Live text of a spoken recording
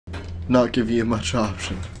not give you much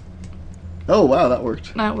option. Oh wow, that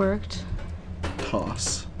worked. That worked.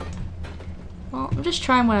 Toss. Well, I'm just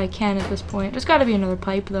trying what I can at this point. There's got to be another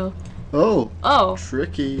pipe though. Oh. Oh.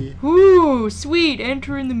 Tricky. Ooh, sweet.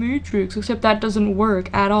 Enter in the matrix. Except that doesn't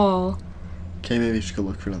work at all. Okay, maybe you should go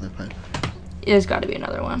look for another pipe. There's got to be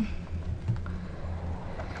another one.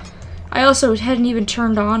 I also hadn't even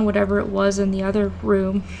turned on whatever it was in the other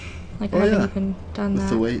room. Like, I haven't even done that. With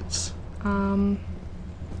the weights.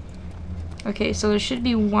 Okay, so there should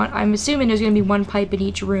be one. I'm assuming there's going to be one pipe in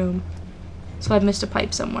each room. So I've missed a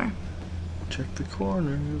pipe somewhere. Check the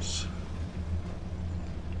corners.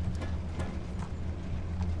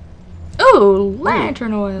 Ooh,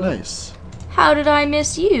 lantern oil. Nice. How did I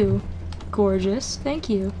miss you? Gorgeous. Thank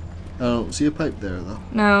you. I don't see a pipe there, though.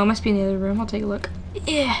 No, it must be in the other room. I'll take a look.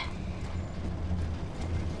 Yeah.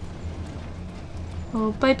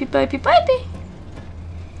 Oh, pipey, pipey, pipey.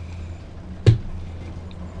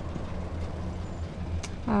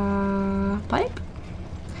 Pipe?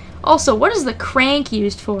 Also, what is the crank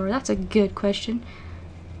used for? That's a good question.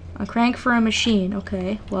 A crank for a machine.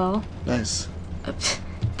 Okay, well. Nice.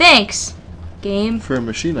 Thanks, game. For a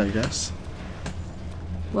machine, I guess.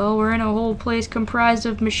 Well, we're in a whole place comprised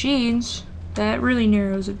of machines. That really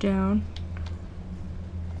narrows it down.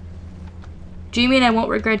 Do you mean I won't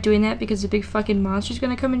regret doing that because a big fucking monster's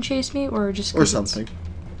gonna come and chase me? Or just 'cause or something.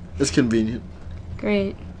 It's convenient.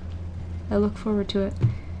 Great. I look forward to it.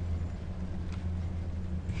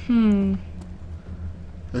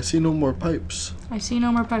 I see no more pipes. I see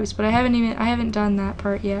no more pipes, but I haven't done that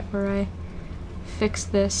part yet where I fix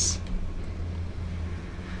this.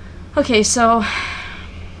 Okay, so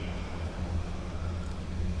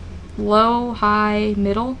low, high,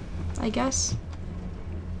 middle, I guess.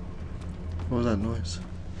 What was that noise?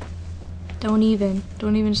 Don't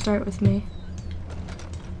even start with me.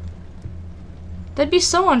 That'd be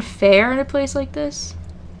so unfair in a place like this.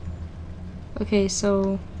 Okay,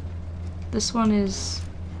 so this one is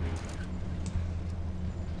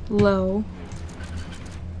low.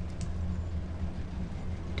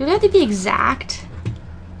 Do they have to be exact?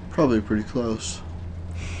 Probably pretty close.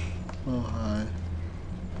 Oh, high.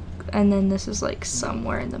 And then this is like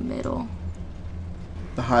somewhere in the middle.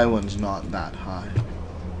 The high one's not that high.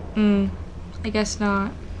 I guess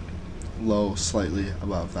not. Low, slightly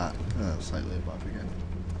above that. Slightly above again.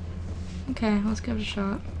 Okay, let's give it a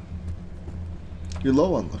shot. Your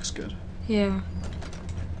low one looks good. Yeah.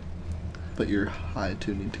 But your high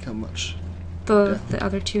two need to come much The down.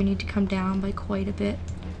 other two need to come down by quite a bit.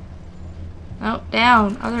 Oh,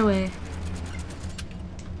 down. Other way.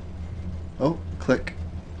 Oh, click.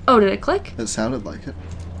 Oh, did it click? It sounded like it.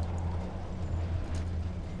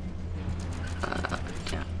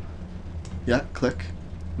 Down. Yeah, click.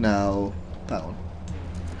 Now, that one.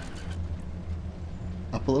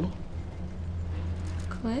 Up a little.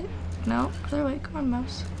 Click? No, other way. Come on,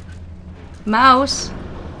 mouse. Mouse!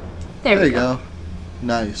 There we you go. go.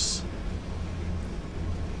 Nice.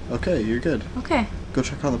 Okay, you're good. Okay. Go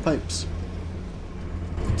check on the pipes.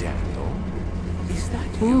 Daniel, is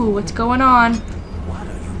that Ooh, what's going on? What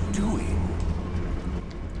are you doing?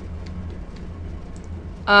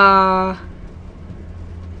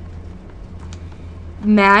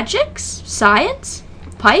 Magics? Science?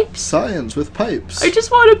 Pipes? Science with pipes. I just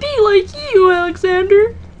want to be like you,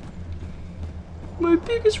 Alexander. My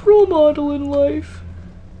biggest role model in life.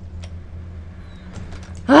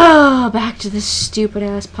 Ah, back to this stupid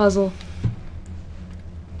ass puzzle.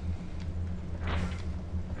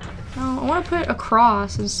 Oh, I want to put it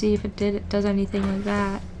across and see if it does anything like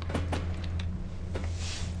that.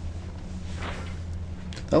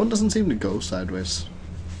 That one doesn't seem to go sideways.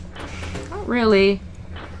 Not really.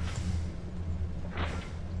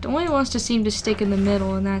 It only wants to seem to stick in the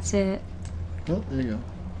middle, and that's it. Oh, there you go.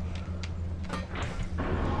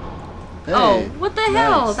 Hey, oh, what the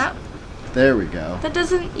hell? nice. There we go. That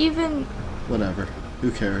doesn't even... Whatever.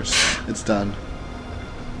 Who cares? It's done.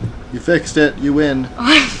 You fixed it. You win.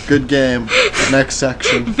 Good game. Next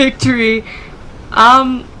section. Victory.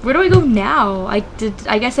 Where do I go now? I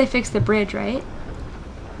guess I fixed the bridge, right?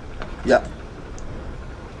 Yep.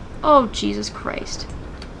 Oh, Jesus Christ.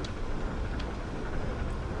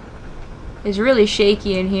 It's really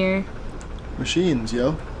shaky in here. Machines,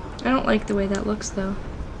 yo. I don't like the way that looks, though.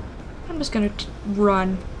 I'm just gonna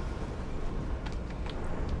run.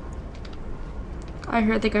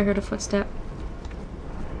 I think I heard a footstep.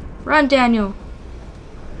 Run, Daniel.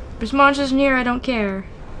 There's monsters near, I don't care.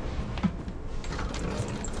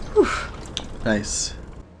 Whew. Nice.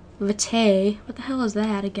 Vitae. What the hell is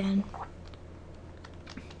that again?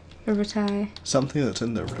 Or vitae. Something that's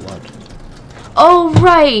in their blood. Oh,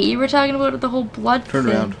 right! You were talking about the whole blood Turn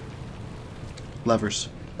thing. around. Levers.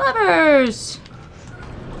 Levers!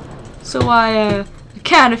 So I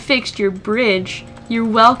kind of fixed your bridge. You're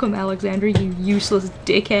welcome, Alexander, you useless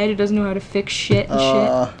dickhead who doesn't know how to fix shit and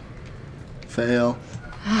shit. Fail.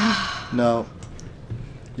 No.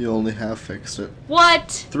 You only have fixed it. What?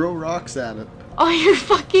 Throw rocks at it. Oh, you're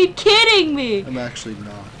fucking kidding me! I'm actually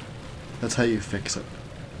not. That's how you fix it.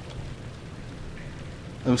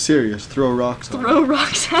 I'm serious. Throw rocks on it. Throw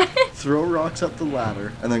rocks at it? Throw rocks up the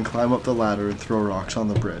ladder, and then climb up the ladder and throw rocks on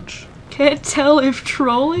the bridge. Can't tell if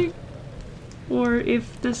trolling or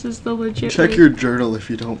if this is the legit Check way. your journal if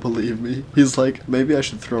you don't believe me. He's like, maybe I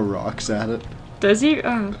should throw rocks at it. Does he?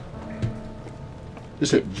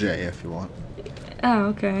 Just hit J if you want. Oh,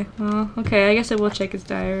 okay. Well, okay, I guess I will check his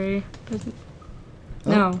diary. Doesn't...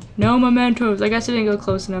 Oh. No. No mementos. I guess I didn't go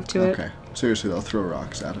close enough to it. Okay. Seriously, though, throw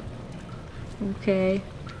rocks at it. Okay.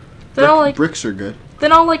 Then I'll like... Bricks are good.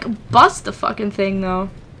 Then I'll like bust the fucking thing though.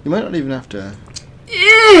 You might not even have to...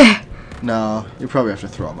 Ugh! No, you probably have to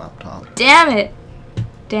throw them out top. Damn it,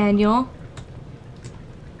 Daniel.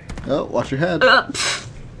 Oh, watch your head.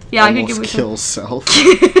 Yeah, I could Almost give myself... kill self.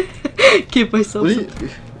 Give myself What some... do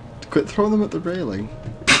you... Quit throwing them at the railing.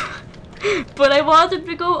 But I wanted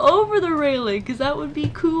to go over the railing, because that would be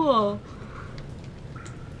cool.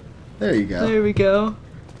 There you go. There we go.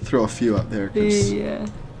 Throw a few up there, because Yeah.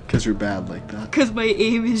 you're bad like that. Because my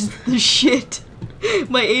aim is the shit.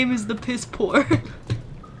 My aim is the piss poor.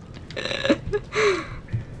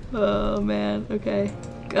 Oh, man. Okay.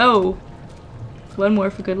 Go. One more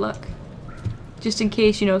for good luck. Just in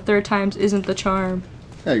case, you know, third times isn't the charm.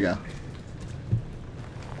 There you go.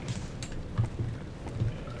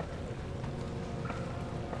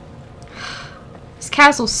 This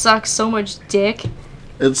castle sucks so much dick.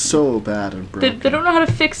 It's so bad and broken. They don't know how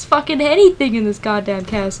to fix fucking anything in this goddamn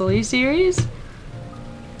castle. Are you serious?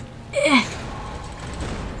 Eh.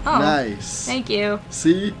 Oh, Nice. thank you.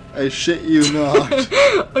 See? I shit you not.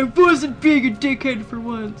 I wasn't being a dickhead for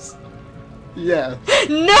once. Yeah.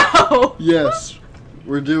 No! Yes.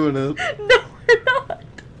 We're doing it. No, we're not.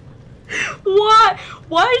 Why?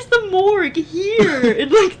 Why is the morgue here? In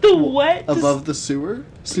like the wet... Above the sewer?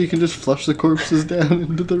 So you can just flush the corpses down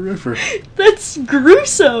into the river. That's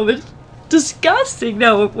gruesome. It's disgusting.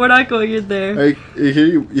 No, we're not going in there.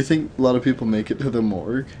 You think a lot of people make it to the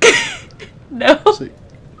morgue? No. It's like,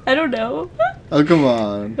 I don't know. oh, come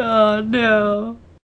on. Oh, no.